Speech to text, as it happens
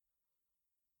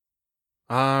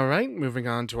Alright, moving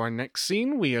on to our next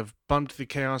scene. We have bumped the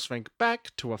Chaos rank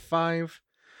back to a 5.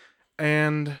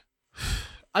 And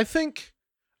I think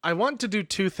I want to do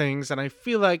two things, and I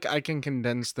feel like I can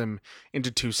condense them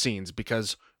into two scenes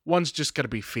because one's just going to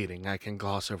be feeding. I can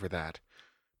gloss over that.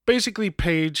 Basically,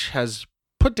 Paige has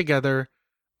put together,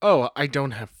 oh, I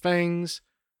don't have fangs,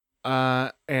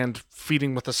 and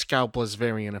feeding with a scalpel is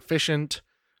very inefficient,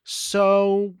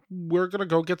 so we're going to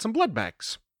go get some blood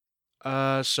bags.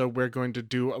 So we're going to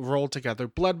do a roll together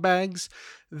blood bags,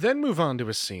 then move on to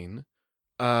a scene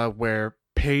where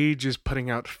Paige is putting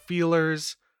out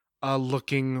feelers,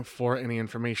 looking for any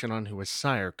information on who his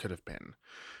sire could have been.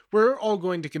 We're all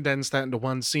going to condense that into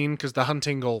one scene because the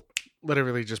hunting will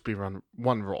literally just be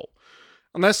one roll.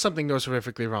 Unless something goes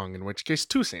horrifically wrong, in which case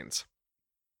two scenes.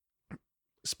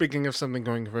 Speaking of something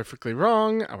going horrifically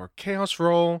wrong, our chaos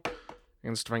roll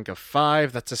against rank of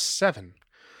 5, that's a 7.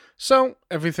 So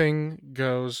everything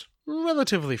goes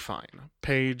relatively fine.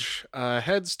 Paige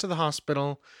heads to the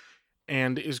hospital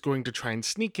and is going to try and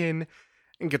sneak in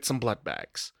and get some blood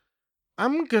bags.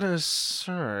 I'm gonna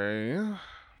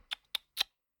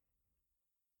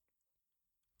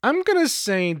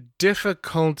say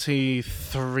difficulty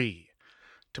 3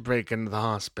 to break into the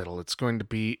hospital. It's going to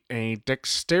be a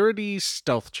dexterity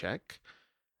stealth check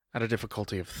at a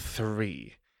difficulty of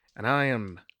 3. And I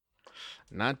am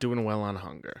not doing well on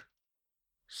hunger.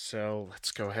 So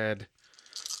let's go ahead,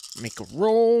 make a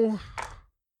roll.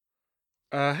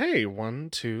 Hey, 1,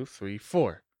 2, 3,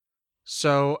 4.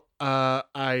 So,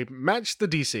 I matched the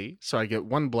DC, so I get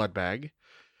 1 blood bag,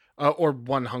 or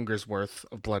 1 hunger's worth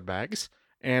of blood bags,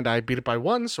 and I beat it by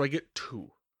 1, so I get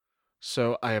 2.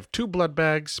 So I have 2 blood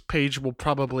bags. Paige will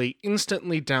probably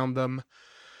instantly down them,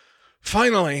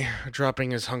 finally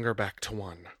dropping his hunger back to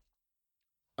 1.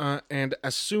 And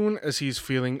as soon as he's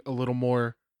feeling a little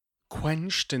more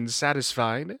quenched and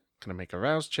satisfied, gonna make a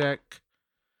rouse check.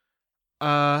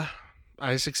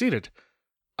 I succeeded.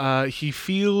 He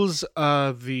feels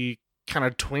the kind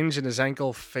of twinge in his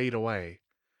ankle fade away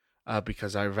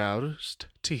because I roused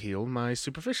to heal my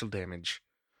superficial damage.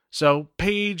 So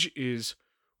Paige is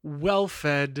well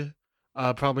fed,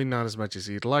 probably not as much as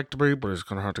he'd like to be, but he's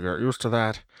going to have to get used to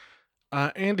that.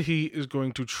 And he is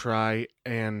going to try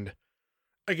and,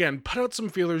 again, put out some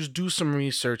feelers, do some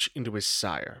research into his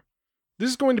sire. This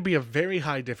is going to be a very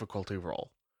high difficulty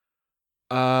roll.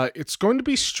 It's going to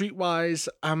be streetwise.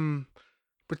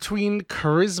 Between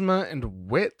charisma and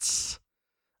wits.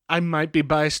 I might be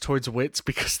biased towards wits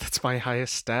because that's my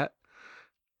highest stat.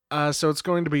 So it's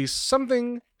going to be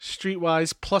something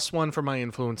streetwise plus 1 for my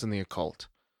influence in the occult.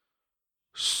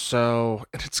 So,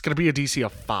 and it's going to be a DC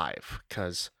of 5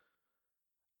 because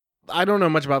I don't know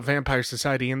much about vampire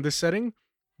society in this setting,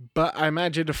 but I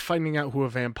imagine finding out who a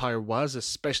vampire was,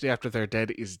 especially after they're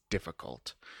dead, is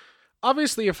difficult.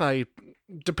 Obviously,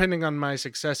 depending on my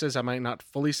successes, I might not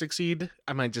fully succeed.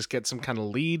 I might just get some kind of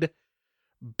lead.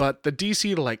 But the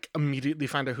DC to, immediately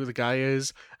find out who the guy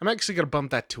is, I'm actually going to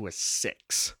bump that to a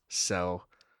 6. So,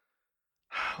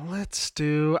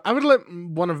 I would let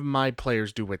one of my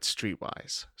players do wits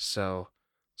streetwise. So,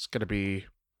 it's going to be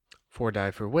 4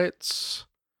 die for wits,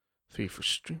 3 for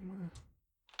streetwise.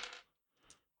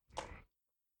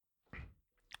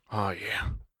 Oh, yeah.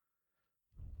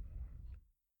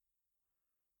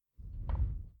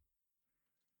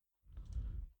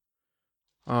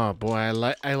 Oh boy,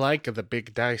 I like the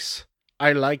big dice.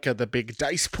 I like the big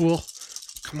dice pool.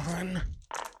 Come on.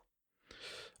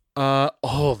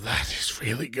 Oh, that is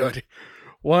really good.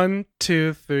 1,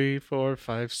 2, 3, 4,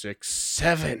 5, 6,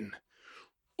 7.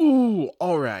 Ooh,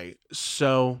 all right.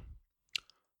 So,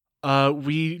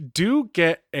 we do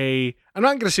get I'm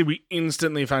not gonna say we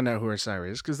instantly find out who our sire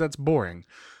is because that's boring,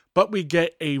 but we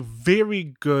get a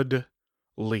very good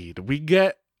lead. We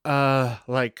get a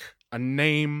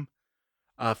name,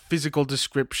 a physical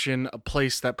description, a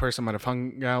place that person might have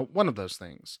hung out, one of those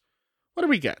things. What do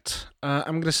we get?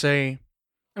 I'm going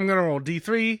to roll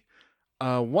D3.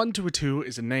 1 to a 2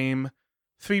 is a name.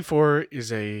 3, 4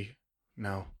 is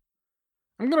no.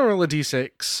 I'm going to roll a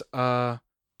D6.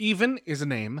 Even is a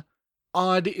name.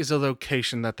 Odd is a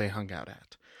location that they hung out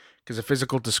at. Because a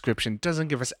physical description doesn't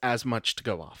give us as much to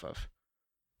go off of.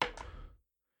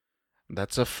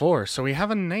 That's a 4. So we have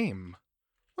a name.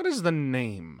 What is the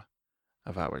name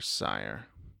of our sire?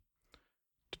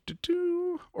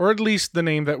 Or at least the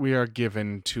name that we are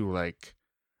given to,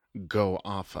 go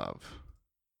off of.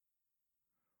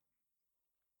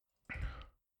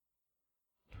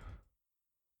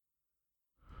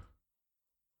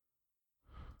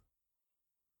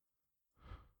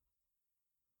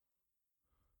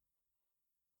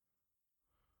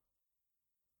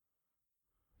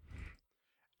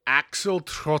 Axel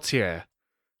Trottier.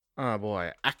 Oh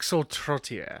boy, Axel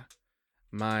Trottier.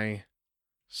 My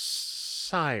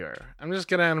sire. I'm just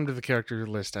gonna add him to the character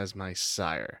list as my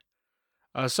sire.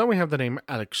 So we have the name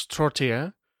Alex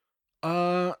Trottier.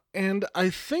 And I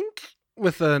think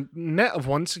with a net of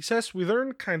one success, we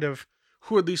learned kind of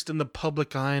who, at least in the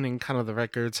public eye and in kind of the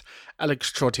records,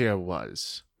 Alex Trottier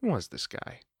was. Who was this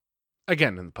guy?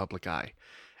 Again, in the public eye.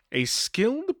 A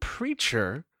skilled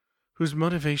preacher whose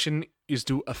motivation is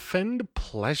to offend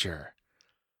pleasure.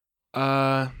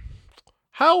 How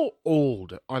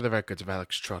old are the records of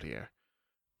Alex Trottier?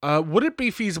 Would it be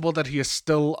feasible that he is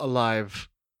still alive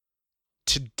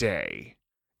today?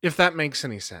 If that makes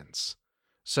any sense.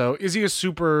 So, is he a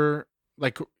super,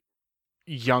 like,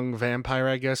 young vampire,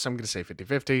 I guess? I'm going to say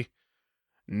 50-50.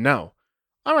 No.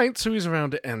 Alright, so he's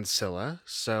around Ancilla.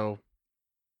 So,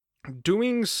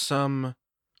 doing some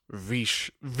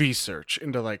research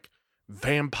into, like,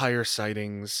 vampire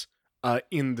sightings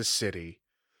in the city,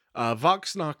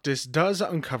 Vox Noctis does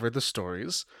uncover the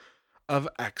stories of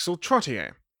Axel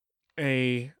Trottier,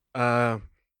 a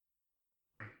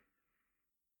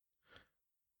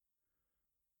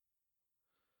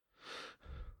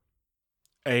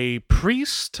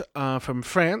priest from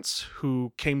France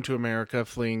who came to America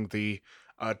fleeing the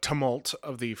tumult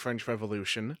of the French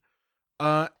Revolution,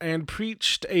 and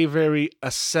preached a very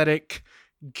ascetic,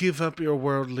 give up your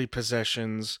worldly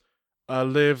possessions,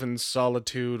 live in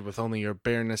solitude with only your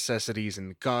bare necessities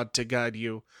and God to guide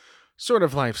you, sort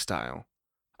of lifestyle.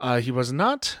 He was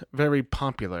not very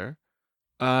popular,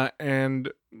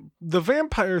 and the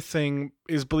vampire thing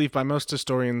is believed by most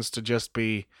historians to just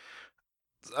be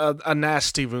a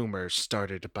nasty rumor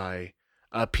started by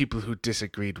people who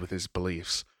disagreed with his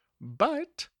beliefs.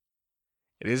 But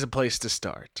it is a place to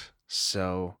start.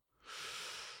 So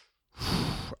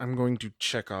I'm going to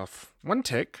check off one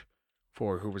tick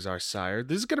for who was our sire.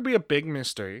 This is going to be a big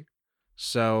mystery.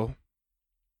 So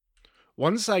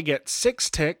once I get 6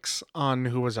 ticks on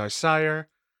who was our sire,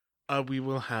 we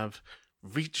will have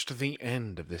reached the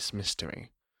end of this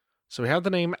mystery. So we have the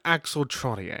name Axel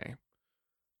Trottier.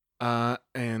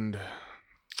 And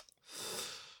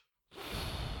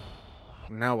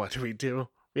now what do we do?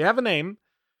 We have a name.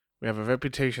 We have a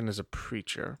reputation as a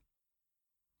preacher.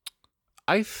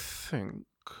 I think...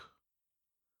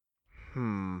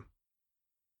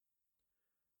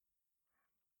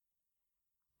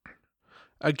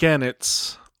 Again,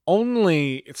 it's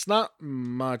not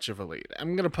much of a lead.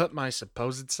 I'm going to put my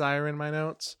supposed sire in my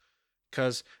notes,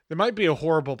 because there might be a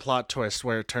horrible plot twist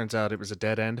where it turns out it was a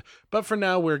dead end, but for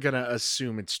now we're going to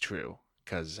assume it's true,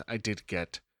 because I did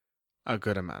get a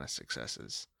good amount of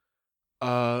successes.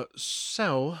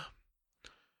 So,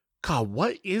 God,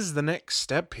 what is the next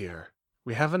step here?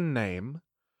 We have a name,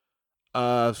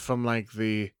 from like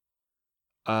the,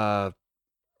 from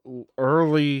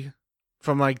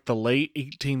like the late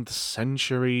 18th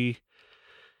century.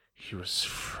 He was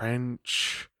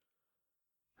French.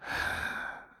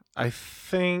 I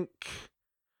think...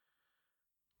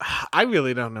 I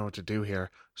really don't know what to do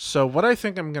here. So what I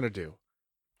think I'm going to do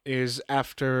is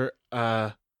after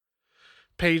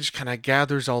Paige kind of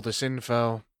gathers all this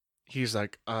info, he's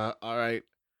like, all right,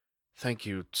 thank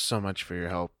you so much for your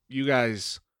help. You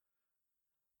guys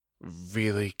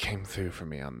really came through for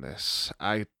me on this.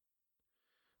 I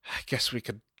guess we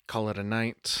could call it a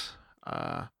night.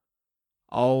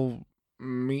 I'll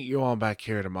meet you all back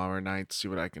here tomorrow night, see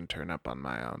what I can turn up on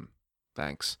my own.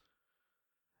 Thanks.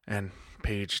 And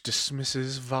Paige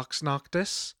dismisses Vox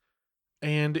Noctis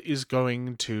and is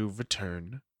going to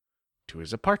return to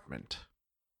his apartment.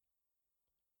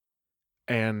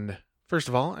 And first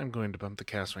of all, I'm going to bump the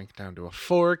cast rank down to a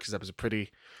 4 because that was a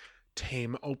pretty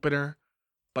tame opener.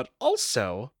 But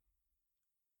also,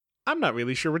 I'm not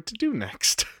really sure what to do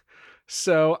next.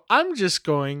 So I'm just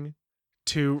going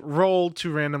to roll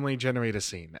to randomly generate a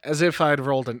scene, as if I'd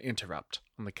rolled an interrupt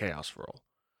on the chaos roll.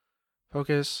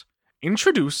 Focus.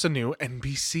 Introduce a new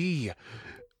NPC.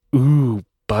 Ooh,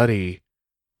 buddy.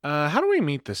 How do we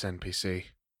meet this NPC?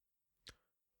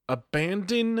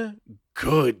 Abandon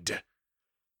good.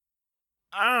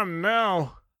 Oh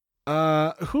no.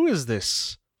 Who is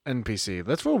this NPC?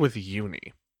 Let's roll with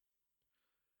Uni.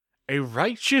 A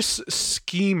righteous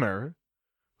schemer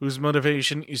whose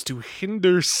motivation is to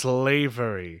hinder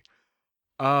slavery.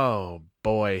 Oh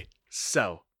boy.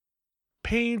 So,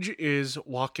 Paige is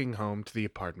walking home to the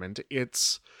apartment.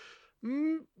 It's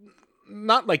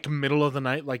not like middle of the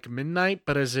night, like midnight,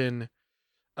 but as in,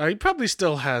 he probably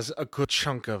still has a good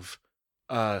chunk of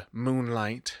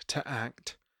moonlight to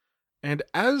act. And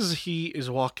as he is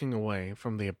walking away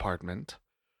from the apartment,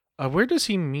 where does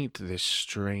he meet this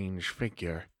strange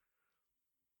figure?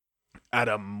 at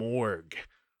a morgue.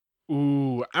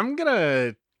 Ooh, I'm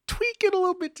gonna tweak it a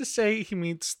little bit to say he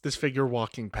meets this figure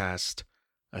walking past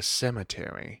a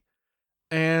cemetery.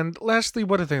 And lastly,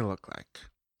 what do they look like?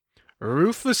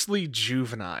 Ruthlessly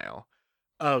juvenile.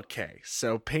 Okay,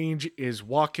 so Paige is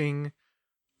walking,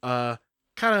 kind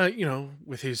of,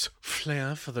 with his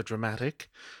flair for the dramatic,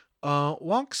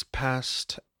 walks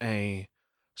past a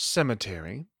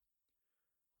cemetery,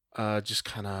 just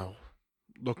kind of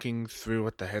looking through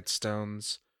at the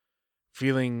headstones,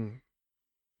 feeling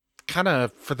kind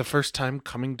of for the first time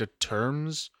coming to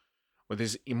terms with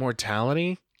his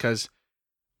immortality, because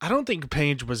I don't think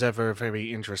Paige was ever a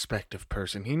very introspective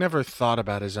person. He never thought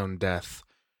about his own death,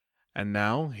 and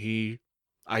now he,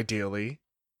 ideally,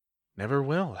 never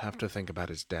will have to think about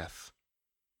his death.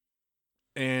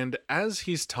 And as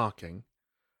he's talking,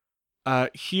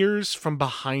 hears from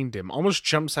behind him, almost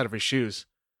jumps out of his shoes.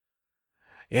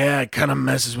 Yeah, it kind of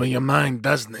messes with your mind,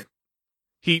 doesn't it?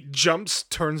 He jumps,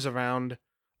 turns around,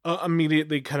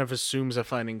 immediately kind of assumes a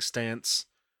fighting stance,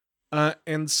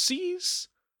 and sees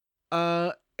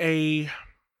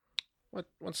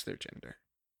what's their gender?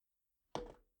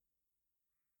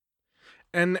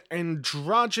 An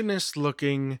androgynous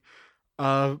looking,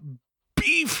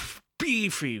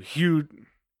 beefy, huge,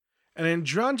 an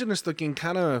androgynous looking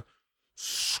kind of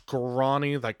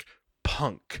scrawny, like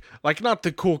punk, like not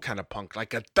the cool kind of punk,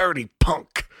 like a dirty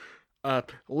punk.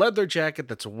 Leather jacket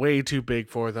that's way too big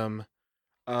for them.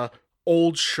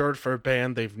 Old shirt for a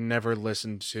band they've never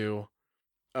listened to.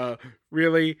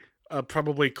 Really,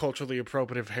 probably culturally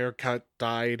appropriate haircut,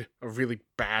 dyed a really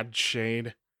bad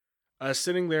shade.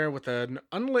 Sitting there with an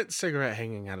unlit cigarette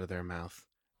hanging out of their mouth.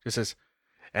 Just says,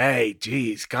 "Hey,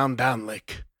 geez, calm down,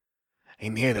 Lick.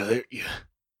 Ain't here to hurt you.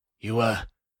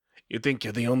 You think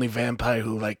you're the only vampire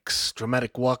who likes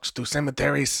dramatic walks through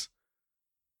cemeteries?"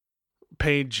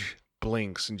 Paige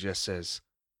blinks and just says,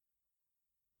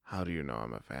 "How do you know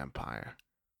I'm a vampire?"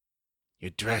 "You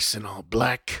dress in all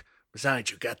black. Besides,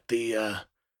 you got the,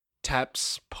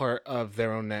 taps part of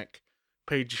their own neck."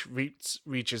 Paige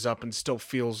reaches up and still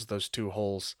feels those two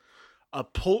holes.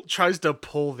 Tries to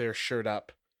pull their shirt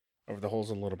up over the holes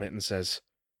a little bit and says,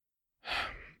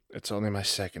 "It's only my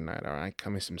second night, alright?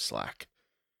 Cut me some slack."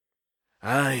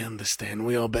 "I understand.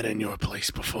 We all been in your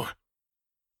place before.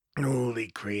 Newly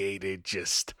created,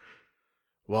 just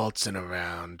waltzing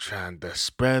around, trying to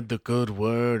spread the good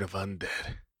word of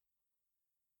undead.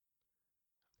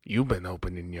 You've been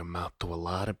opening your mouth to a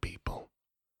lot of people.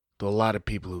 To a lot of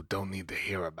people who don't need to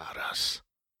hear about us.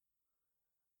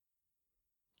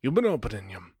 You've been opening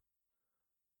them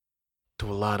to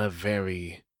a lot of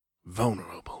very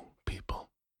vulnerable people.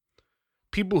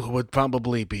 People who would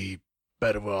probably be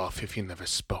better off if you never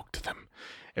spoke to them.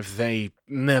 If they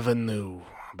never knew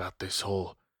about this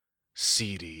whole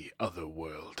seedy other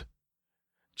world.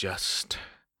 Just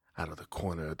out of the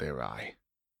corner of their eye."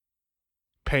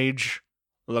 Paige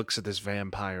looks at this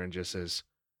vampire and just says,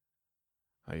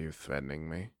 "Are you threatening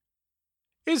me?"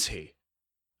 Is he?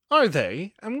 Are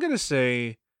they? I'm gonna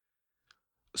say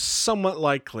somewhat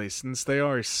likely, since they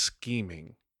are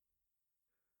scheming.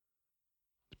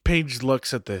 Paige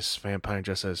looks at this vampire and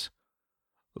just says,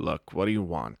 "Look, what do you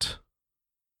want?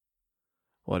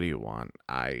 What do you want?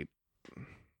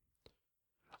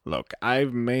 Look, I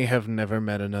may have never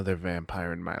met another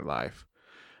vampire in my life,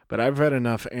 but I've read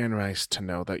enough Anne Rice to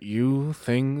know that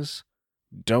things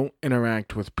don't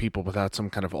interact with people without some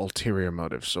kind of ulterior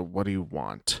motive, so what do you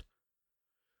want?"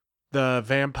 The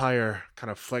vampire kind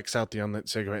of flicks out the unlit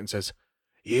cigarette and says,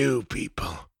 "You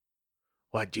people,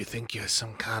 what, do you think you're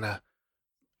some kind of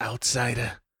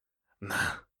outsider?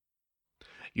 Nah.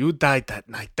 You died that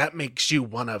night. That makes you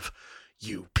one of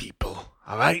you people,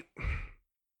 alright?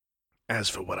 As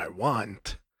for what I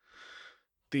want..."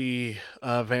 The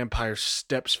vampire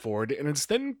steps forward, and it's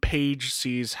then Paige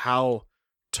sees how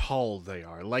tall they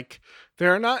are. Like, they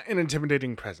are not an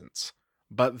intimidating presence,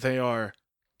 but they are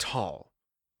tall,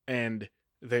 and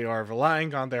they are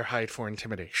relying on their height for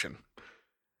intimidation.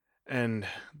 And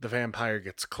the vampire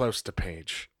gets close to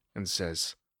Paige and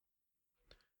says,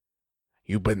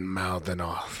 "You've been mouthing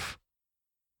off.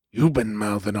 You've been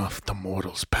mouthing off to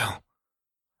mortals, pal.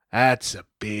 That's a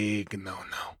big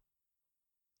no-no.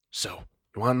 So,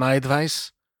 you want my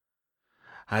advice?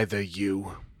 So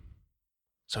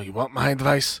you want my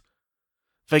advice?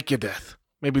 Fake your death.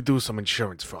 Maybe do some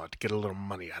insurance fraud to get a little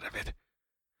money out of it.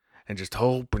 And just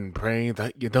hope and pray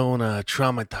that you don't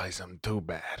traumatize them too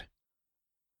bad."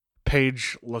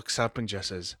 Paige looks up and just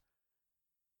says,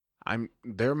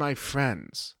 "They're my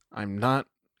friends. I'm not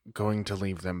going to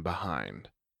leave them behind."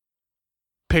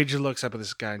 Paige looks up at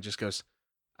this guy and just goes,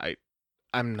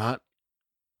 I'm not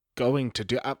going to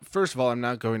do. First of all, I'm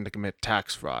not going to commit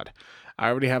tax fraud. I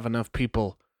already have enough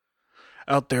people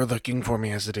out there looking for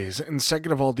me as it is. And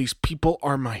second of all, these people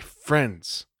are my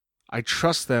friends. I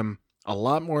trust them a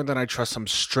lot more than I trust some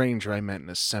stranger I met in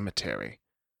a cemetery.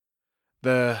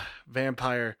 The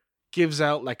vampire gives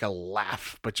out like a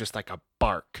laugh, but just like a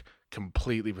bark,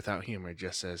 completely without humor.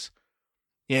 Just says,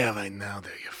 yeah, right now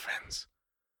they're your friends.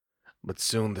 But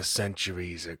soon the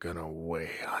centuries are gonna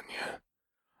weigh on you.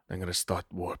 They're gonna start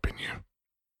warping you.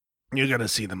 You're gonna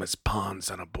see them as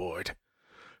pawns on a board.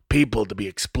 People to be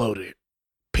exploded.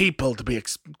 People to be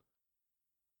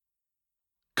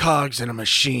cogs in a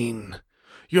machine.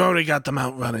 You already got them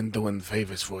out running, doing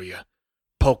favors for you.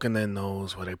 Poking their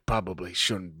nose where they probably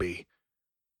shouldn't be.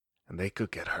 And they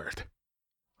could get hurt.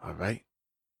 Alright?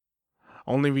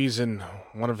 Only reason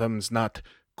one of them's not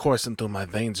coursing through my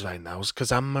veins right now is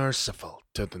because I'm merciful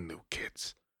to the new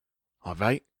kids.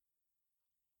 Alright?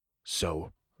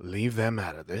 So, leave them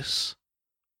out of this.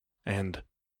 And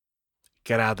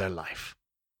get out of their life.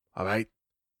 Alright?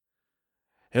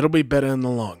 It'll be better in the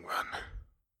long run.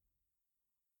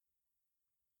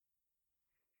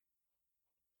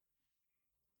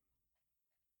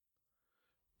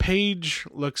 Paige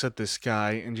looks at this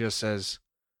guy and just says,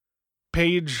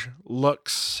 Paige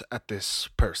looks at this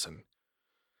person,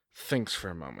 thinks for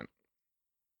a moment.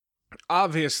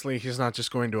 Obviously, he's not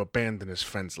just going to abandon his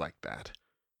friends like that.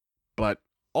 But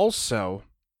also,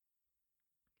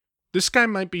 this guy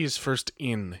might be his first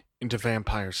into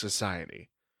vampire society.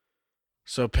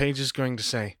 So Paige is going to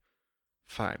say,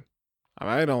 fine.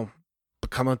 Alright, I'll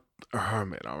become a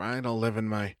hermit, alright? I'll live in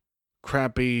my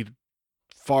crappy,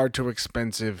 far too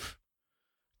expensive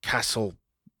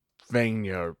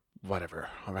Castlevania or whatever,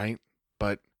 alright?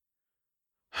 But,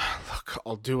 look,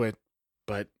 I'll do it,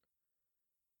 but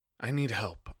I need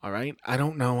help, alright? I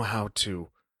don't know how to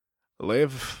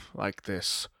live like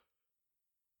this.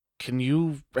 Can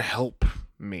you help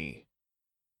me?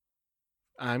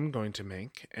 I'm going to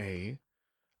make a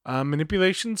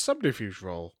manipulation subterfuge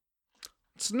roll.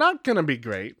 It's not going to be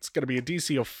great. It's going to be a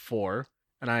DC of 4,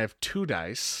 and I have 2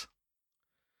 dice.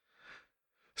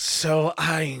 So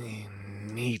I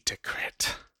need to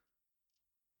crit.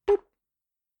 Boop.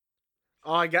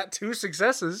 Oh, I got 2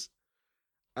 successes.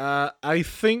 I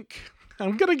think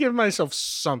I'm going to give myself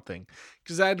something,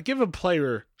 because I'd give a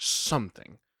player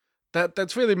something.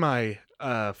 That's really my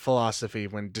philosophy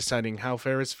when deciding how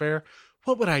fair is fair.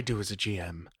 What would I do as a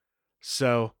GM?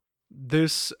 So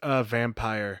this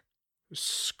vampire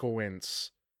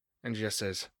squints and just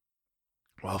says,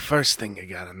 well, first thing you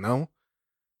gotta know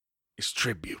is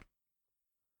tribute.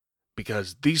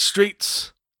 Because these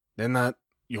streets, they're not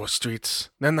your streets.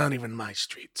 They're not even my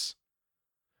streets.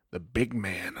 The big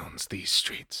man owns these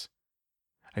streets.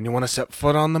 And you want to set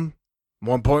foot on them?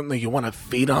 More importantly, you want to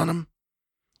feed on them?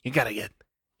 You gotta get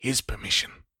his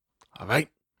permission. Alright?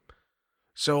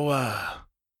 So,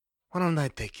 why don't I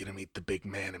take you to meet the big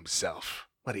man himself?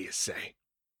 What do you say?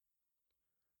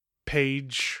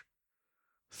 Paige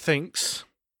thinks,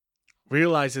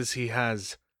 realizes he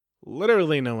has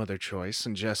literally no other choice,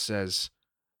 and just says,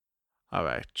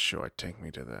 alright, sure, take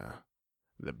me to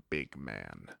the big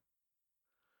man.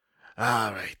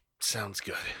 Alright, sounds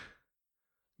good.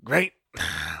 Great,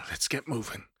 let's get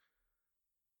moving.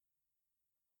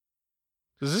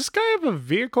 Does this guy have a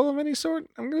vehicle of any sort?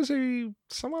 I'm going to say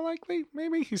somewhat likely,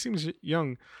 maybe? He seems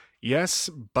young.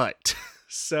 Yes, but.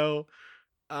 So,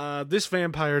 this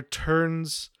vampire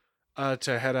turns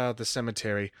to head out of the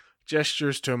cemetery,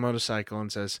 gestures to a motorcycle,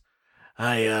 and says,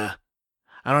 I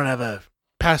don't have a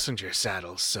passenger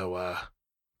saddle, so,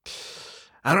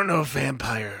 I don't know if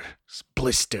vampires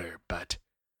blister, but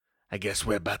I guess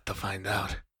we're about to find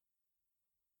out.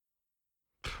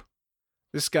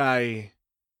 This guy...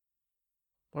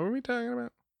 What were we talking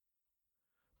about?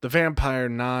 The vampire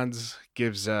nods,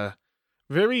 gives a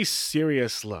very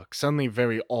serious look, suddenly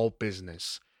very all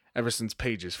business, ever since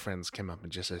Paige's friends came up, and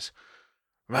just says,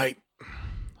 right,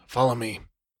 follow me.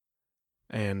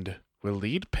 And we'll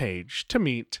lead Paige to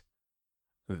meet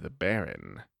the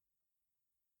Baron.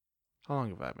 How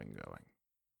long have I been going?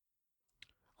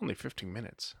 Only 15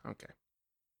 minutes. Okay.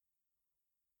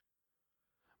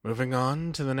 Moving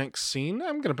on to the next scene,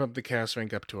 I'm going to bump the chaos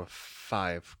rank up to a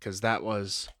 5, because that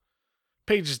was...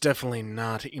 Paige is definitely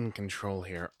not in control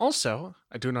here. Also,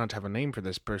 I do not have a name for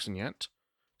this person yet,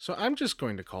 so I'm just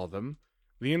going to call them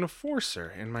the Enforcer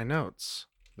in my notes.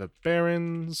 The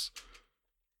Baron's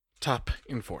top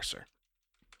Enforcer.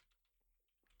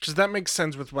 Because that makes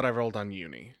sense with what I rolled on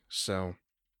Uni. So,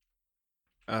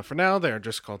 for now, they're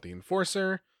just called the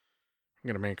Enforcer. I'm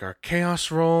going to make our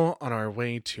chaos roll on our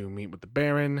way to meet with the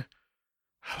Baron.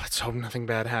 Let's hope nothing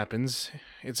bad happens.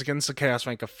 It's against the chaos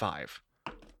rank of 5.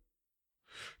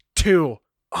 2.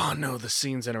 Oh no, the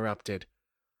scene's interrupted.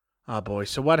 Oh boy,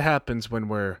 so what happens when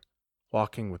we're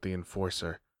walking with the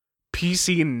enforcer?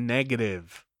 PC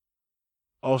negative.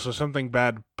 Also, something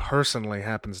bad personally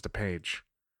happens to Paige.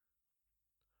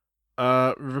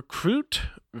 Recruit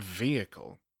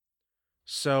vehicle.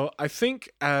 So I think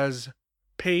as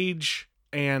Paige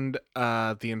and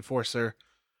the enforcer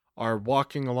are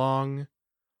walking along,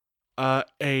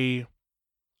 a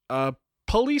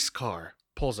police car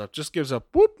pulls up, just gives a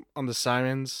whoop on the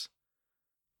sirens.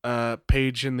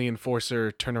 Paige and the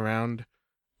enforcer turn around.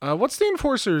 What's the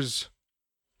enforcer's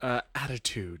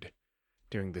attitude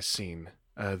during this scene?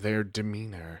 Their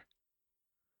demeanor.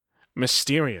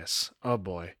 Mysterious. Oh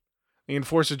boy. The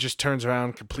enforcer just turns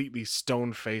around, completely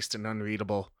stone-faced and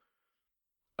unreadable.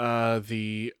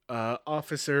 The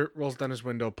officer rolls down his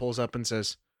window, pulls up and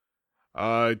says,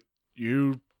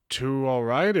 you two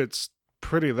alright? It's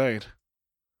pretty late.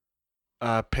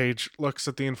 Paige looks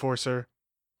at the enforcer.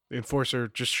 The enforcer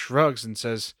just shrugs and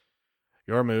says,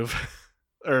 your move.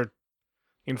 The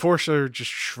enforcer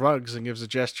just shrugs and gives a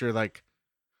gesture like,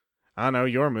 I don't know,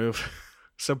 your move.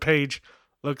 So Paige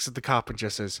looks at the cop and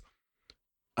just says,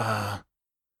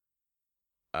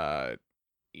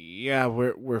 yeah,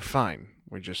 we're fine.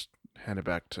 We're just headed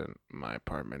back to my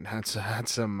apartment. Had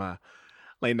some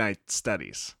late night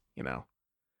studies,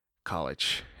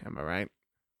 college. Am I right?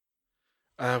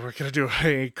 We're gonna do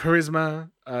a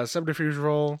charisma subterfuge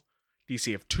roll,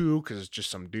 DC of 2 because it's just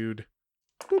some dude.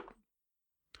 Boop.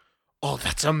 Oh,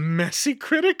 that's a messy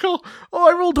critical. Oh,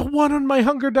 I rolled a 1 on my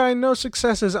hunger die. No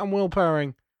successes. I'm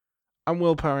willpowering. I'm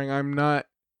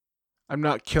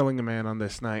not killing a man on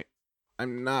this night.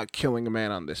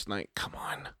 Come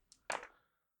on.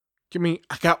 I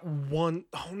got 1.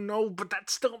 Oh no, but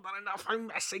that's still not enough. I'm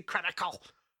messy critical.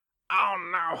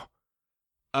 Oh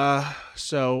no.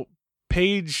 So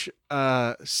Paige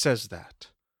says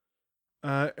that.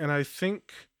 And I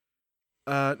think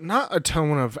not a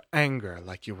tone of anger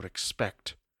like you would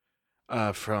expect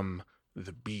from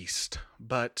the beast,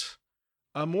 but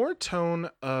a more tone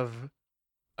of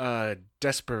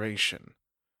desperation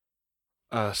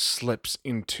slips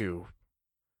into.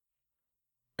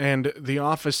 And the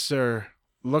officer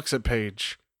looks at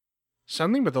Paige,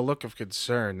 something with a look of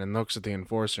concern, and looks at the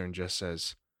enforcer and just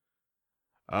says,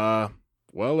 well,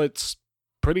 it's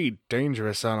pretty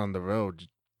dangerous out on the road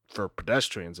for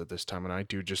pedestrians at this time of night.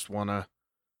 Do you just wanna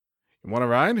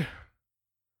ride?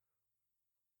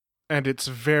 And it's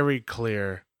very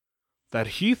clear that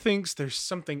he thinks there's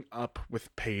something up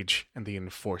with Paige and the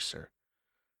enforcer.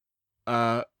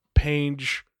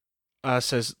 Paige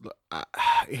says,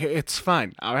 it's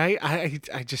fine, all right?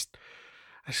 I just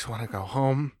want to go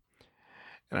home,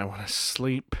 and I want to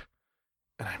sleep,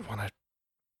 and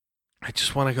I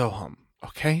just want to go home,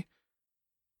 okay?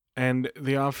 And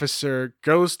the officer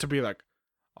goes to be like,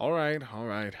 all right,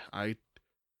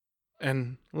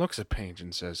 and looks at Paige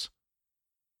and says,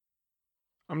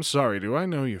 I'm sorry, do I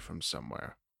know you from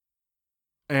somewhere?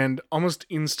 And almost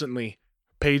instantly,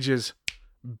 Paige's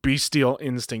bestial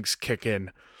instincts kick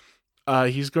in.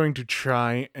 He's going to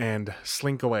try and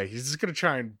slink away. He's just going to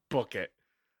try and book it.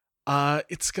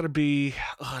 It's going to be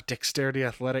dexterity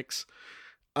athletics.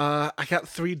 I got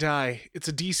 3 die. It's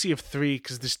a DC of 3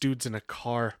 because this dude's in a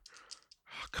car.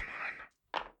 Oh, come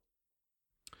on.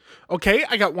 Okay,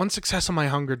 I got 1 success on my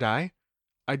hunger die.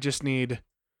 I just need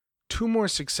 2 more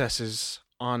successes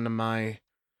on my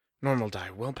normal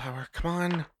die. Willpower, come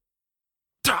on.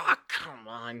 Come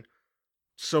on.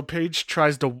 So Paige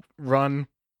tries to run.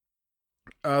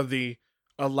 The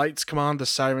lights come on, the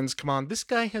sirens come on. This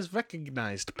guy has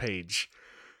recognized Paige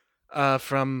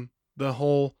from the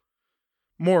whole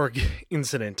morgue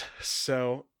incident.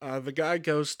 So the guy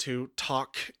goes to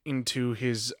talk into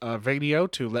his radio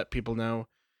to let people know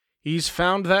he's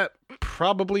found that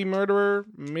probably murderer,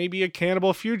 maybe a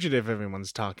cannibal fugitive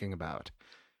everyone's talking about.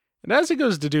 And as he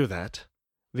goes to do that,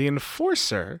 the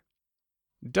enforcer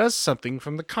does something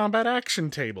from the combat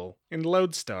action table in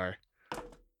Lodestar.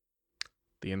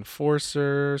 The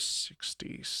enforcer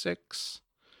 66.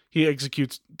 They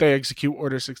execute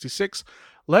order 66.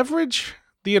 Leverage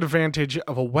the advantage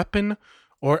of a weapon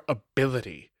or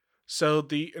ability. So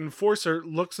the enforcer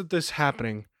looks at this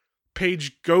happening.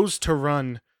 Paige goes to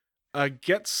run,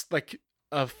 gets like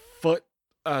a foot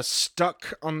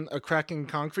stuck on a cracking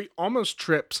concrete, almost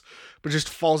trips, but just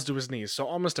falls to his knees. So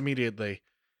almost immediately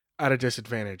at a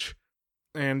disadvantage.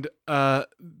 And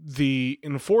the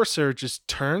enforcer just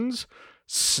turns,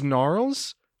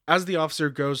 snarls as the officer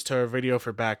goes to radio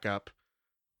for backup.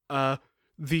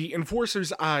 The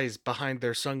enforcer's eyes behind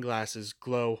their sunglasses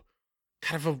glow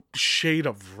kind of a shade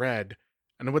of red.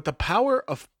 And with the power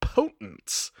of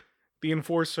potence, the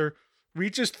enforcer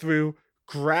reaches through,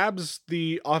 grabs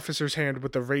the officer's hand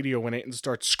with the radio in it, and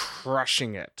starts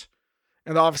crushing it.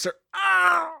 And the officer,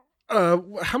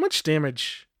 how much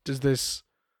damage does this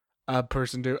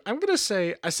person do? I'm going to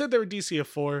say, I said they were DC of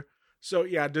 4. So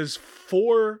yeah, does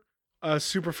 4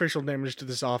 superficial damage to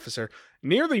this officer,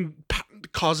 nearly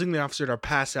causing the officer to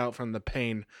pass out from the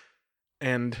pain.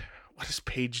 And what does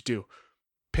Paige do?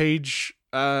 Paige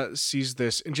sees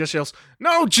this and just yells,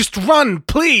 "No, just run,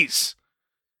 please!"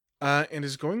 And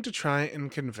is going to try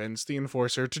and convince the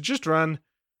enforcer to just run.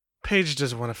 Paige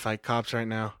doesn't want to fight cops right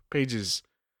now. Paige is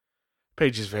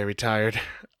very tired.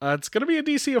 It's going to be a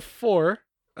DC of 4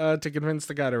 to convince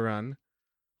the guy to run.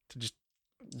 To just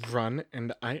run,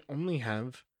 and I only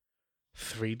have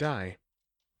 3 die.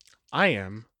 I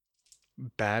am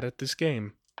bad at this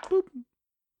game. Boop.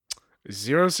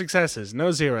 0 successes,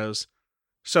 no zeros.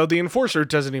 So the enforcer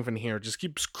doesn't even hear, just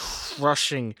keeps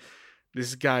crushing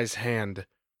this guy's hand.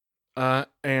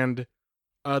 And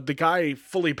the guy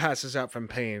fully passes out from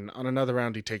pain. On another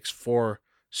round, he takes 4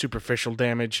 superficial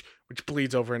damage, which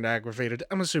bleeds over into aggravated.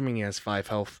 I'm assuming he has 5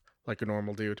 health, like a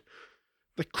normal dude.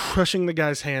 Like crushing the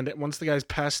guy's hand, and once the guy's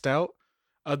passed out,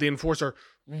 the enforcer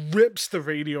rips the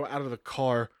radio out of the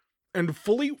car, and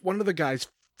fully one of the guy's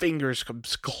fingers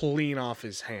comes clean off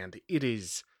his hand. It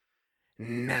is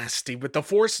nasty. With the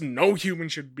force no human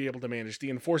should be able to manage, the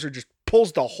enforcer just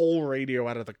pulls the whole radio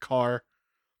out of the car,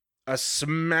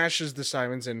 smashes the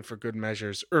sirens in for good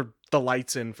measures, or the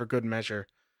lights in for good measure,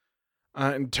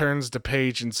 and turns to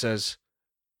Paige and says,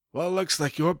 "Well, looks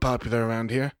like you're popular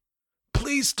around here.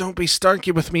 Please don't be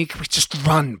starky with me. Can we just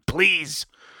run, please?"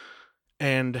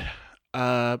 And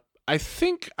I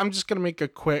think I'm just going to make a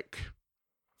quick...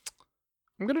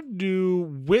 I'm going to do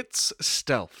Wits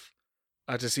Stealth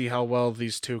to see how well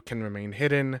these two can remain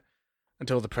hidden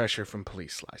until the pressure from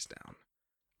police lies down.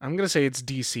 I'm going to say it's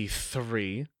DC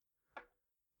 3.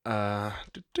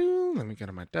 Let me get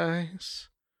on my dice.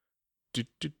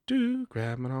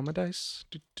 Grabbing all my dice.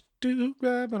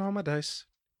 Grabbing all my dice.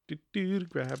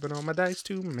 Grabbing all my dice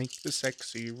to make the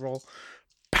sexy roll.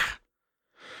 Bah!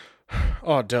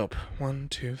 Oh, dope. 1,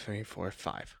 2, 3, 4,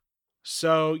 5.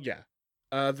 So, yeah.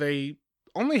 They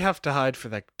only have to hide for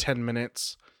like 10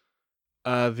 minutes.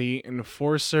 The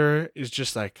enforcer is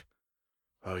just like,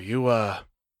 "Oh, you,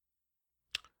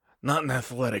 not an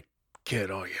athletic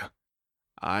kid, are you?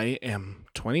 I am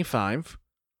 25,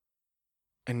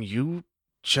 and you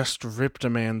just ripped a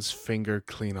man's finger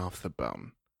clean off the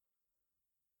bone."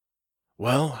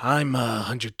 "Well, I'm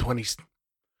 120.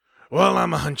 Well,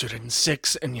 I'm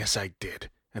 106, and yes, I did.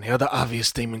 Any other obvious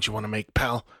statements you want to make,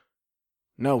 pal?"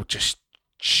 "No, just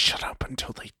shut up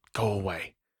until they go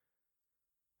away."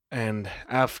 And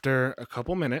after a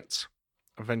couple minutes,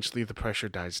 eventually the pressure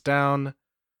dies down.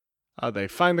 They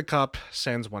find the cop,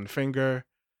 sands one finger,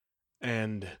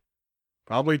 and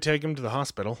probably take him to the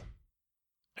hospital.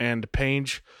 And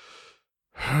Paige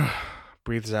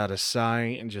breathes out a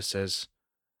sigh and just says,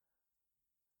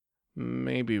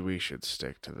 "Maybe we should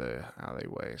stick to the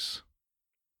alleyways."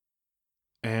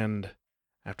 And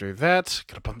after that,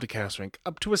 gonna bump the chaos rank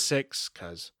up to a 6,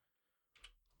 because,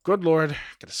 good lord,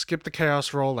 gonna skip the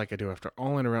chaos roll like I do after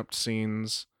all interrupt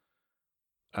scenes.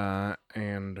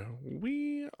 And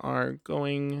we are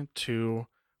going to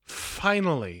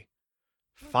finally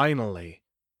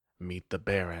meet the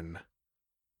Baron.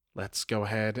 Let's go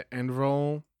ahead and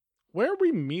roll. Where are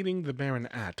we meeting the Baron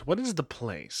at? What is the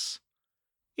place?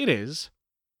 It is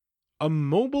a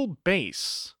mobile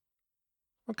base.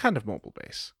 What kind of mobile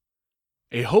base?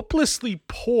 A hopelessly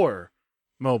poor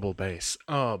mobile base.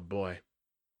 Oh boy.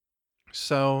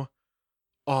 So,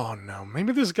 oh no,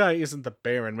 maybe this guy isn't the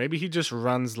Baron. Maybe he just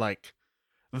runs like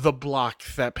the block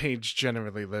that Paige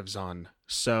generally lives on.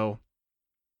 So,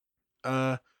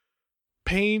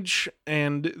 Paige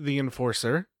and the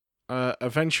enforcer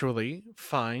eventually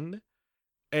find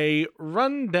a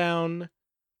rundown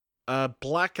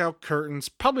blackout curtains,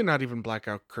 probably not even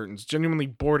blackout curtains, genuinely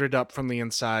boarded up from the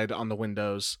inside on the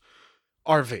windows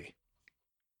RV.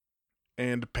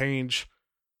 And Paige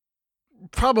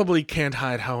probably can't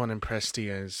hide how unimpressed he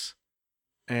is.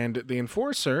 And the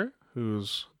enforcer,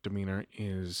 whose demeanor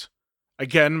is,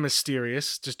 again,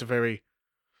 mysterious, just a very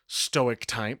stoic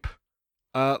type,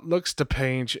 looks to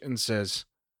Paige and says,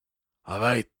 "All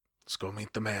right, let's go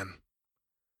meet the man."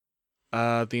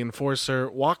 The enforcer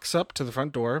walks up to the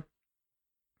front door,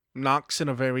 knocks in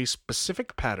a very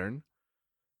specific pattern,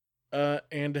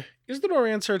 and is the door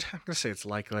answered? I'm going to say it's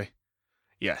likely.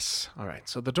 Yes. All right,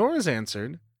 so the door is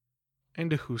answered,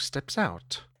 and who steps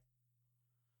out?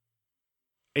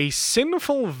 A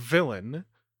sinful villain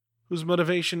whose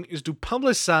motivation is to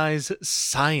publicize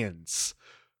science.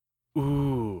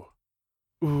 Ooh.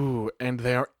 Ooh, and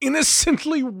they are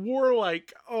innocently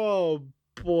warlike. Oh,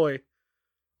 boy.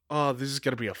 Oh, this is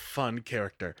going to be a fun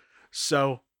character.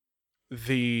 So,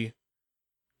 the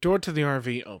door to the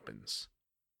RV opens,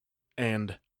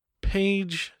 and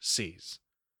Paige sees,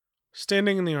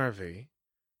 standing in the RV,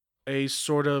 a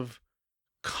sort of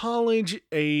college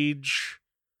age,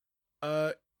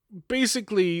 uh,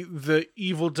 basically the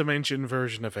evil dimension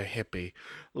version of a hippie.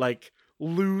 Like,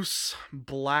 loose,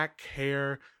 black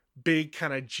hair, big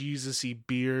kind of Jesus-y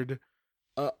beard,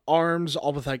 arms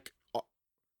all with like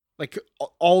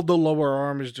all the lower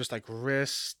arm is just like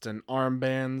wrist and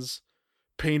armbands,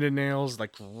 painted nails,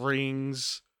 like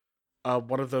rings.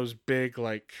 One of those big,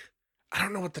 like, I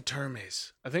don't know what the term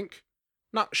is. I think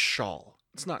not shawl.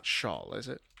 It's not shawl, is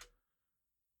it?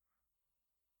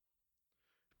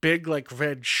 Big, like,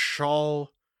 red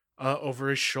shawl over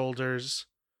his shoulders.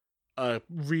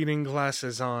 Reading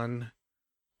glasses on.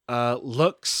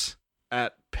 Looks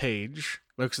at Paige.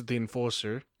 Looks at the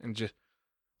enforcer and just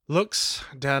looks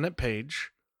down at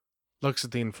Paige. Looks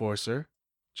at the enforcer.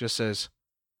 Just says,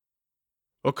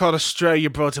 "What kind of stray you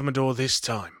brought to my door this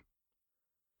time?"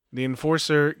 The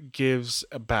enforcer gives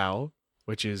a bow,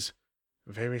 which is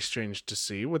very strange to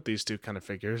see with these two kind of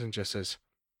figures, and just says,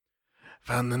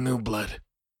 "Found the new blood.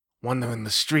 Wander in the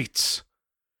streets.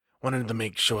 Wanted to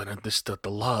make sure it understood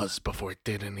the laws before it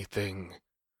did anything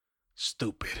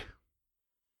stupid."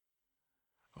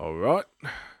 "All right.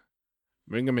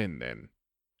 Bring him in, then.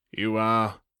 You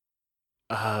right,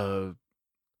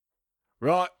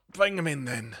 bring him in,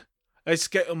 then. Let's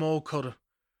get them all caught.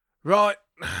 Right."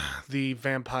 The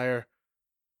vampire.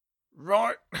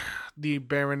 Right. The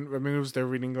Baron removes their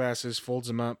reading glasses, folds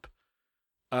them up,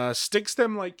 sticks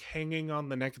them like hanging on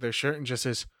the neck of their shirt, and just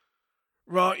says,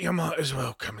 "Right, you might as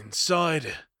well come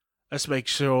inside. Let's make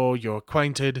sure you're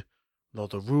acquainted with all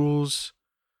the rules,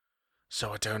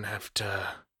 so I don't have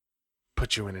to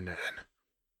put you in an urn.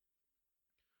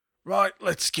 Right,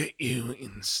 let's get you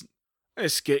inside,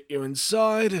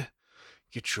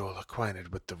 get you all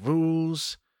acquainted with the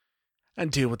rules,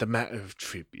 and deal with the matter of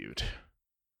tribute."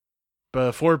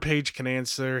 Before Paige can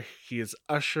answer, he is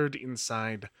ushered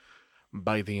inside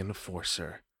by the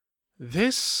enforcer.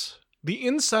 The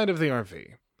inside of the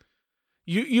RV.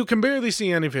 You can barely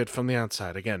see any of it from the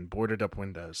outside. Again, boarded up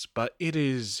windows. But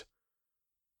it's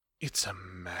a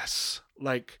mess.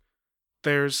 Like,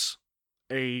 there's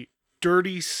a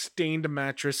dirty, stained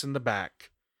mattress in the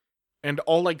back. And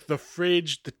all, like, the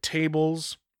fridge, the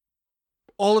tables,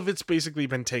 all of it's basically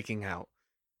been taken out.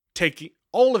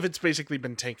 All of it's basically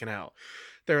been taken out.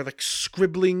 There are, like,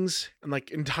 scribblings and,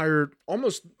 like, entire,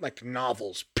 almost like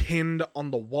novels pinned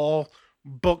on the wall.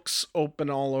 Books open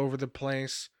all over the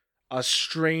place.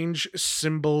 Strange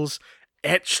symbols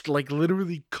etched, like,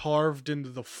 literally carved into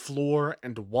the floor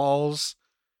and walls.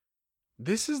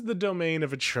 This is the domain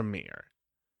of a Tremere.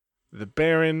 The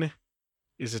Baron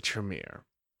is a Tremere.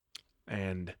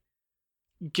 And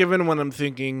given what I'm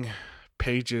thinking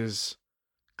Paige's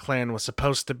clan was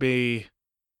supposed to be,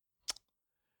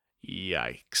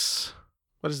 yikes.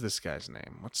 What is this guy's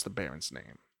name? What's the Baron's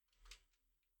name?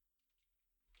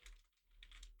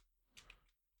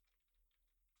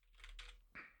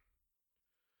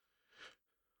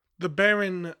 The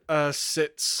Baron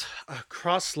sits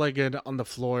cross-legged on the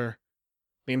floor.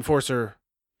 The enforcer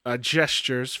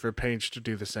gestures for Paige to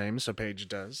do the same, so Paige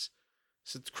does.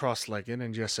 Sits cross-legged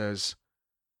and just says,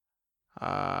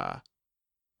 "Hi.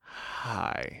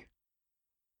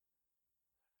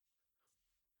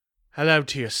 Hello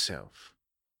to yourself.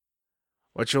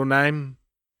 What's your name,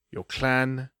 your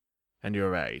clan, and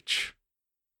your age?"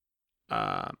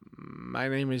 My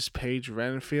name is Paige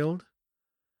Renfield.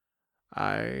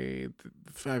 I've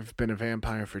been a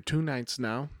vampire for 2 nights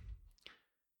now,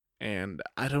 and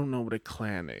I don't know what a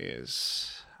clan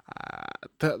is.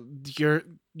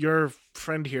 Your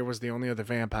friend here was the only other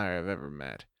vampire I've ever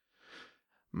met.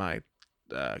 My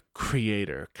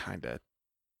creator kind of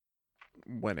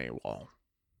went AWOL,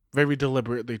 very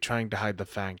deliberately trying to hide the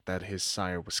fact that his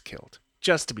sire was killed,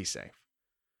 just to be safe.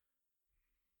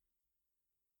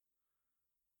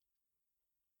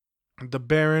 The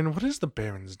Baron, what is the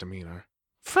Baron's demeanor?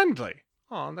 Friendly.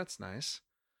 Oh, that's nice.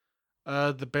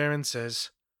 The Baron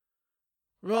says,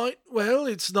 "Right, well,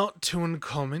 it's not too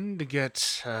uncommon to get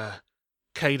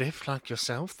caitiff like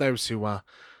yourself, those who are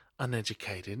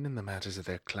uneducated in the matters of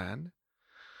their clan.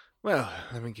 Well,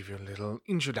 let me give you a little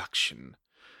introduction.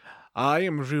 I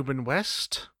am Reuben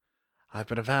West. I've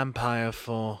been a vampire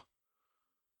for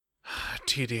a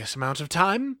tedious amount of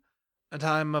time, and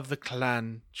I'm of the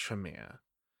clan Tremere.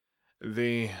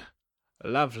 The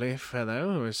lovely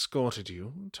fellow who escorted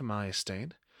you to my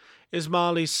estate is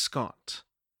Marley Scott.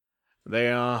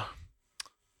 They are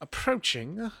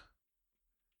approaching.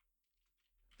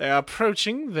 They are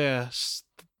approaching their.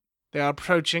 They are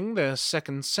approaching their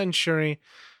 2nd century,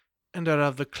 and are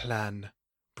of the clan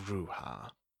Bruja.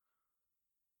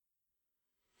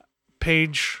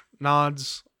 Paige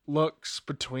nods, looks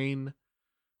between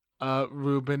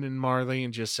Reuben and Marley,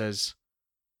 and just says,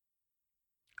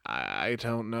 I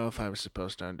don't know if I was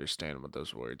supposed to understand what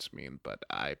those words mean, but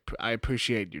I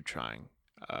appreciate you trying,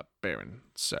 Baron,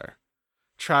 sir.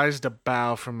 Tries to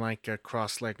bow from like a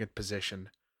cross-legged position.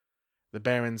 The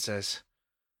Baron says,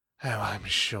 oh, I'm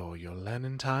sure you'll learn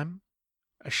in time.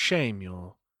 A shame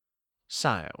your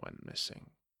sire went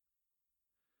missing.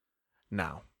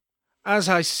 Now, as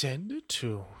I said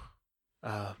to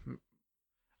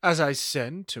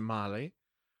Marley,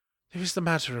 there is the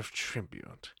matter of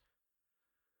tribute.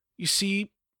 You see,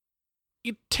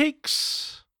 it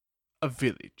takes a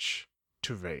village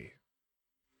to raid.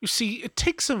 You see, it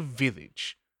takes a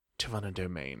village to run a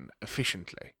domain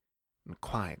efficiently and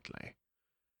quietly.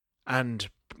 And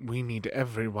we need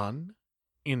everyone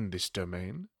in this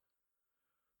domain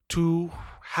to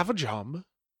have a job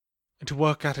and to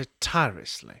work at it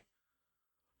tirelessly,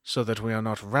 so that we are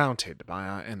not routed by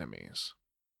our enemies.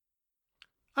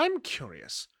 I'm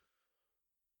curious,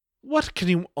 what can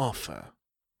you offer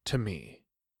to me?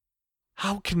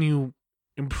 How can you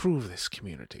improve this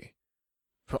community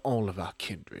for all of our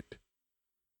kindred?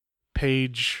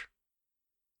 Paige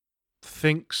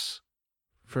thinks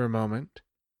for a moment.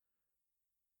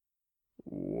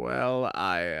 Well,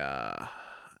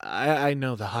 I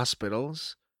know the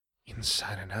hospitals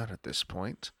inside and out at this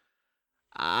point.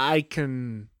 I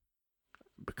can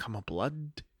become a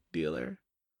blood dealer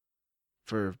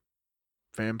for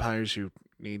vampires who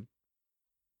need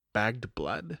bagged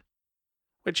blood.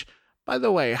 Which, by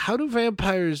the way, how do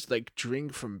vampires, like,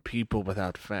 drink from people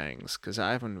without fangs? Because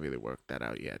I haven't really worked that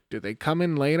out yet. Do they come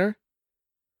in later?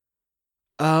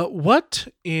 What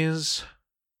is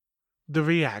the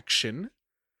reaction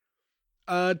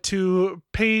to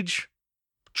Paige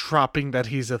dropping that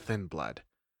he's a thin blood?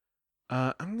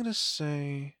 I'm gonna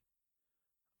say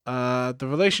the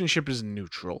relationship is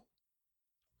neutral.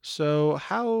 So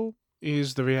how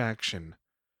is the reaction?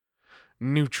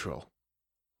 Neutral.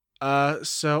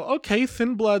 So okay,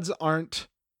 thin bloods aren't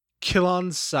kill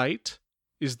on sight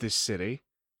is this city.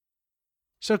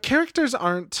 So characters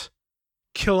aren't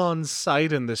kill on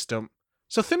sight in this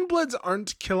So thin bloods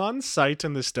aren't kill on sight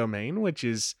in this domain, which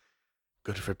is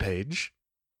good for Paige.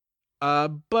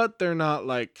 But they're not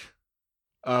like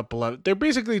beloved. They're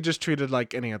basically just treated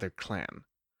like any other clan.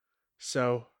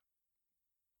 So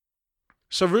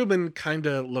Reuben kind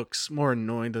of looks more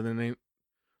annoyed than any.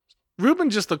 Reuben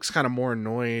just looks kind of more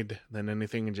annoyed than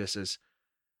anything and just says,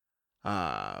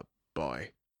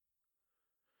 boy.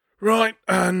 Right,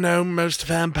 no, most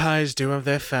vampires do have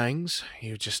their fangs.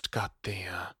 You just got the,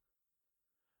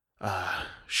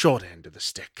 short end of the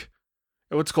stick.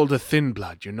 What's called a thin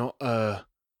blood. You're not, to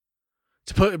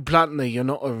put it bluntly, you're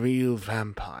not a real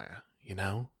vampire, you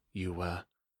know? You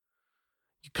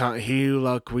can't heal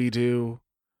like we do.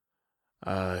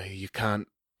 You can't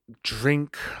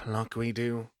drink like we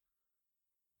do.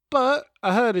 But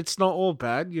I heard it's not all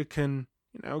bad. You can,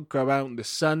 go out in the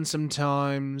sun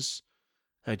sometimes.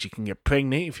 Heard you can get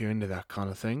pregnant if you're into that kind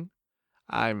of thing.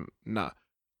 I'm not.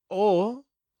 Or,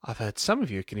 I've heard some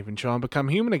of you can even try and become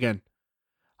human again.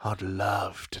 I'd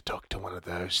love to talk to one of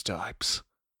those types.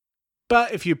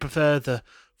 But if you prefer the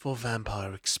full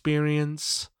vampire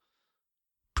experience,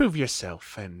 prove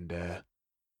yourself and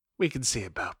we can see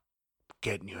about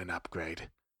getting you an upgrade.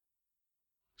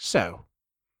 So,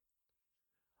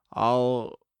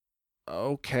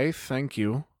 okay, thank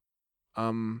you.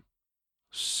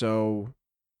 So,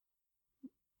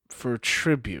 for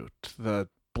tribute, the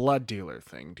blood dealer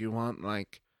thing, do you want,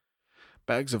 like,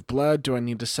 bags of blood? Do I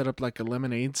need to set up, like, a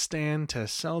lemonade stand to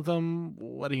sell them?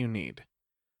 What do you need?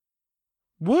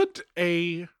 Would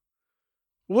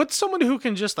someone who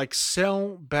can just, like,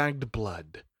 sell bagged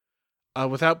blood,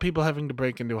 without people having to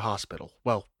break into a hospital,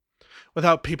 well,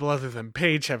 without people other than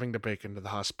Paige having to break into the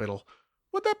hospital,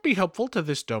 would that be helpful to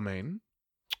this domain?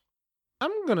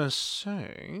 I'm gonna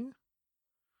say...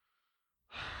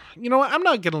 You know what? I'm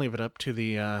not gonna leave it up to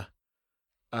the,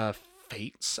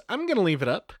 fates. I'm gonna leave it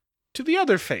up to the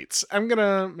other fates. I'm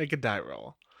gonna make a die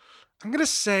roll. I'm gonna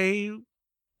do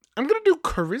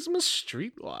Charisma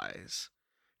Streetwise.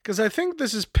 Because I think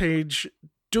this is Paige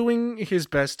doing his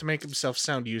best to make himself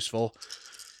sound useful.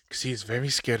 Because he is very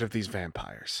scared of these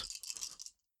vampires.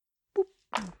 Boop.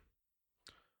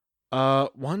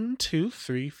 One, two,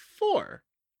 three, four.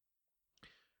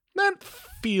 That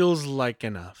feels like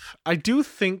enough. I do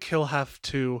think he'll have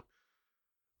to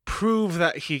prove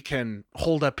that he can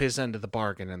hold up his end of the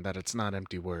bargain and that it's not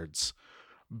empty words.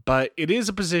 But it is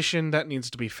a position that needs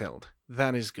to be filled.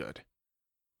 That is good.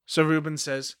 So Ruben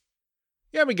says,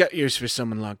 yeah, we got use for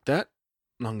someone like that,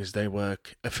 long as they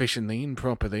work efficiently and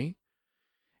properly.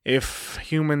 If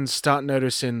humans start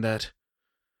noticing that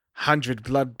 100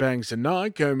 blood bags a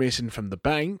night go missing from the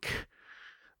bank,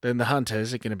 then the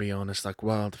hunters are going to be on us like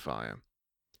wildfire.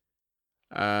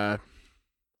 So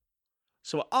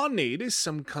what I need is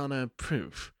some kind of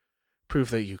proof.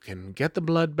 Proof that you can get the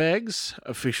blood bags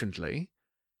efficiently,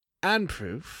 and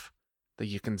proof that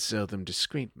you can sell them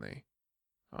discreetly.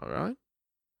 Alright?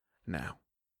 Now,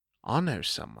 I know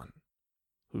someone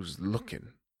who's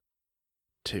looking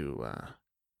to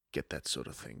get that sort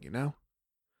of thing, you know?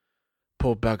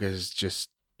 Poor bugger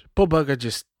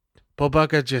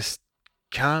just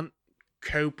can't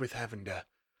cope with having to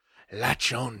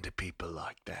latch on to people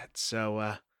like that.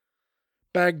 So,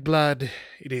 bag blood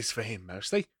it is for him,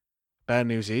 mostly. Bad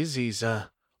news is he's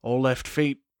all left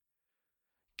feet.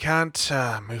 Can't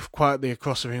move quietly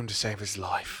across the room to save his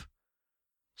life.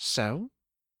 So,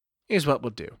 here's what we'll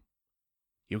do.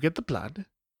 You get the blood,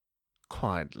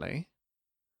 quietly.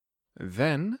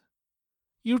 Then,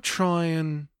 you try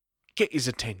and get his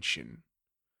attention,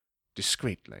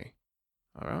 discreetly.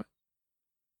 Alright?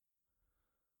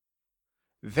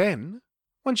 Then,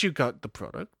 once you got the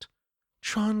product,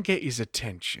 try and get his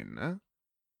attention.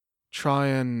 Try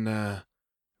and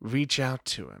reach out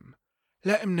to him.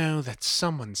 Let him know that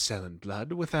someone's selling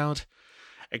blood without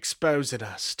exposing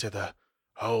us to the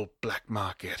whole black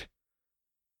market.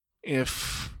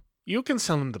 If you can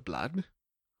sell him the blood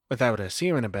without us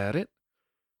hearing about it,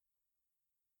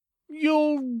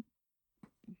 you'll...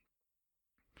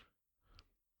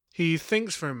 He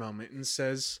thinks for a moment and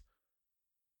says,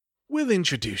 we'll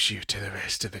introduce you to the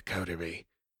rest of the coterie.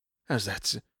 How's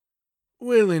that?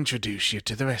 We'll introduce you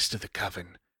to the rest of the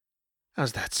coven.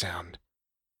 How's that sound?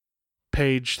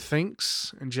 Paige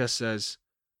thinks and just says,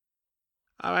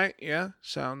 alright, yeah,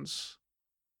 sounds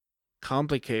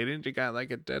complicated. You got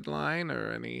like a deadline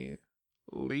or any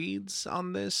leads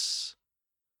on this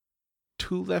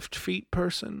two left feet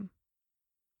person?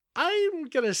 I'm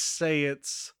gonna say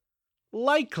it's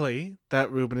likely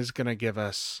that Ruben is gonna give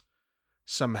us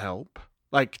some help.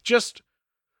 Like, just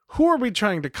who are we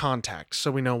trying to contact so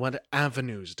we know what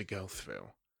avenues to go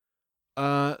through?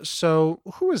 So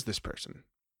who is this person?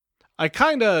 I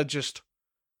kinda just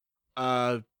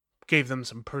gave them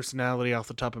some personality off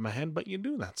the top of my head, but you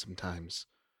do that sometimes.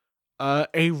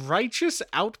 A righteous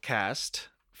outcast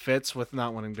fits with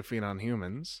not wanting to feed on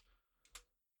humans.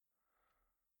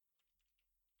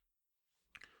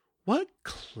 What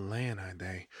clan are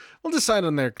they? We'll decide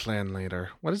on their clan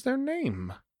later. What is their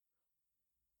name?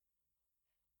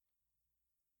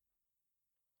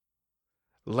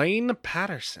 Lane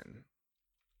Patterson.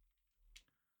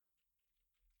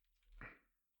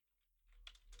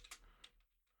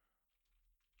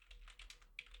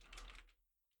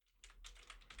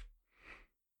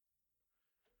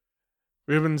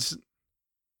 Ruben's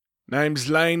name's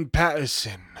Lane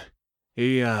Patterson.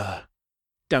 He,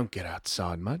 don't get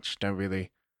outside much. Don't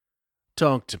really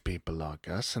talk to people like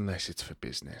us unless it's for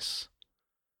business.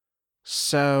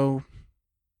 So,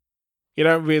 you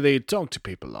don't really talk to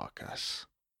people like us.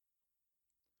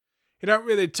 You don't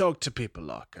really talk to people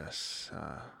like us,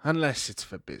 unless it's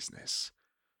for business.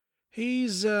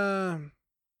 He's a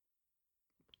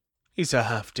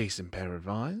half-decent pair of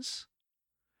eyes.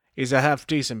 He's a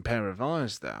half-decent pair of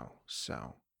eyes, though,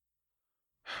 so...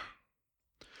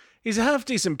 He's a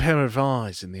half-decent pair of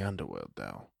eyes in the underworld,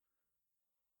 though.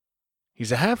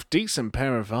 He's a half-decent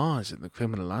pair of eyes in the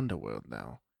criminal underworld,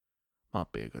 though.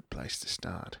 Might be a good place to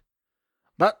start.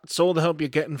 But it's all the help you're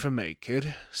getting from me,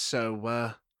 kid.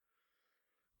 So,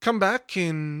 come back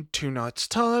in 2 nights'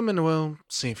 time and we'll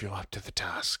see if you're up to the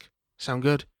task. Sound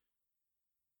good?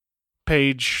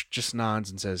 Paige just nods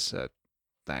and says,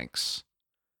 thanks.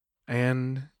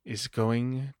 And is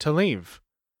going to leave.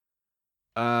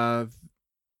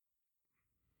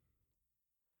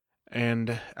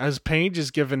 And as Paige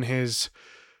is given his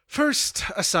first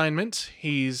assignment,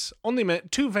 he's only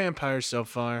met 2 vampires so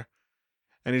far,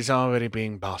 and he's already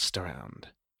being bossed around.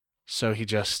 So he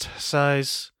just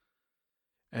sighs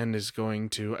and is going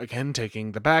to, again,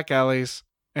 taking the back alleys,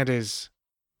 and is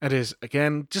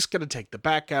again, just going to take the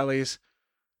back alleys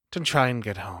to try and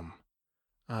get home.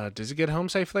 Does he get home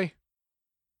safely?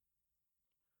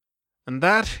 And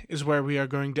that is where we are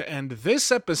going to end this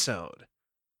episode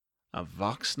of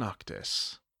Vox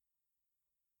Noctis.